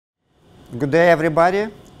Good day, everybody.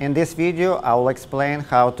 In this video, I will explain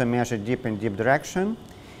how to measure dip in deep direction.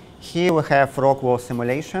 Here we have rock wall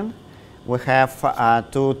simulation. We have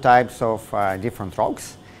two types of different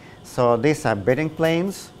rocks. So these are bedding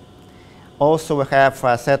planes. Also, we have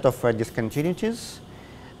a set of discontinuities.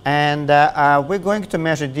 And we're going to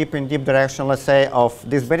measure dip in deep direction, let's say, of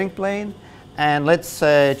this bedding plane. And let's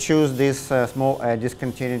choose this small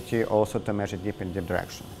discontinuity also to measure dip in deep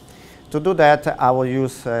direction. To do that, I will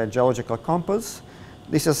use geological compass.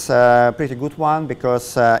 This is a pretty good one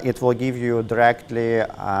because it will give you directly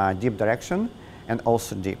deep direction and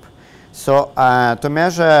also deep. So to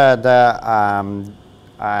measure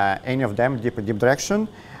any of them, deep and deep direction,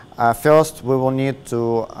 first we will need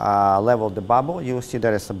to level the bubble. You see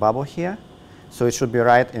there is a bubble here, so it should be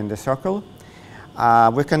right in the circle.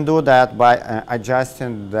 We can do that by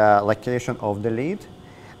adjusting the location of the lead.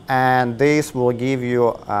 And this will give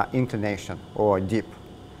you inclination or dip.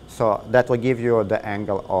 So that will give you the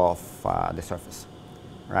angle of the surface,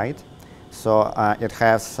 right? So it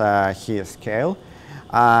has here scale.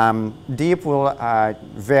 Dip will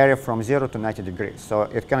vary from 0 to 90 degrees. So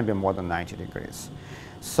it can be more than 90 degrees.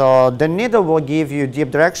 So the needle will give you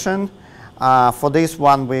deep direction. For this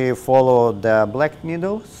one, we follow the black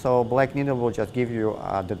needle. So black needle will just give you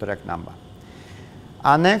the direct number.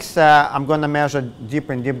 Next, I'm going to measure dip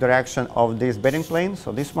in deep direction of this bedding plane,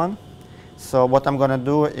 so this one. So what I'm going to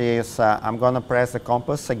do is I'm going to press the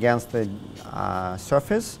compass against the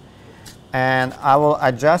surface, and I will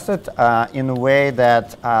adjust it in a way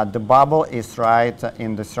that the bubble is right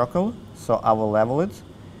in the circle. So I will level it.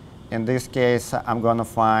 In this case, I'm going to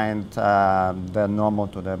find the normal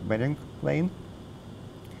to the bedding plane.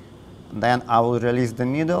 Then I will release the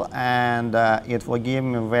needle, and it will give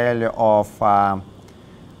me a value of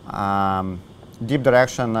deep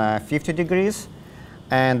direction 50 degrees,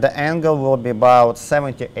 and the angle will be about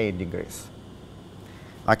 78 degrees.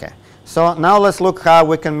 Okay, so now let's look how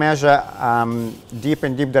we can measure deep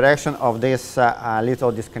and deep direction of this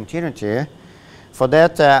little discontinuity. For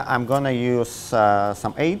that, I'm going to use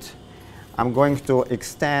some aid. I'm going to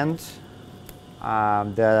extend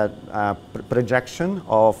the projection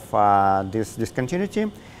of this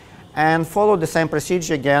discontinuity and follow the same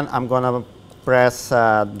procedure again. I'm going to press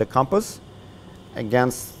the compass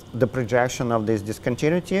against the projection of this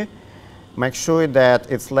discontinuity. Make sure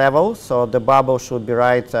that it's level, so the bubble should be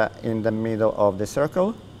right in the middle of the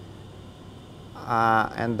circle.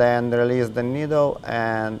 And then release the needle,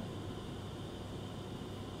 and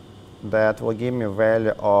that will give me a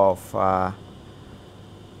value of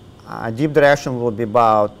deep direction will be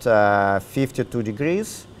about 52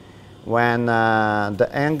 degrees, when the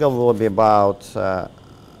angle will be about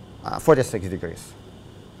 46 degrees.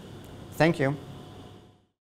 Thank you.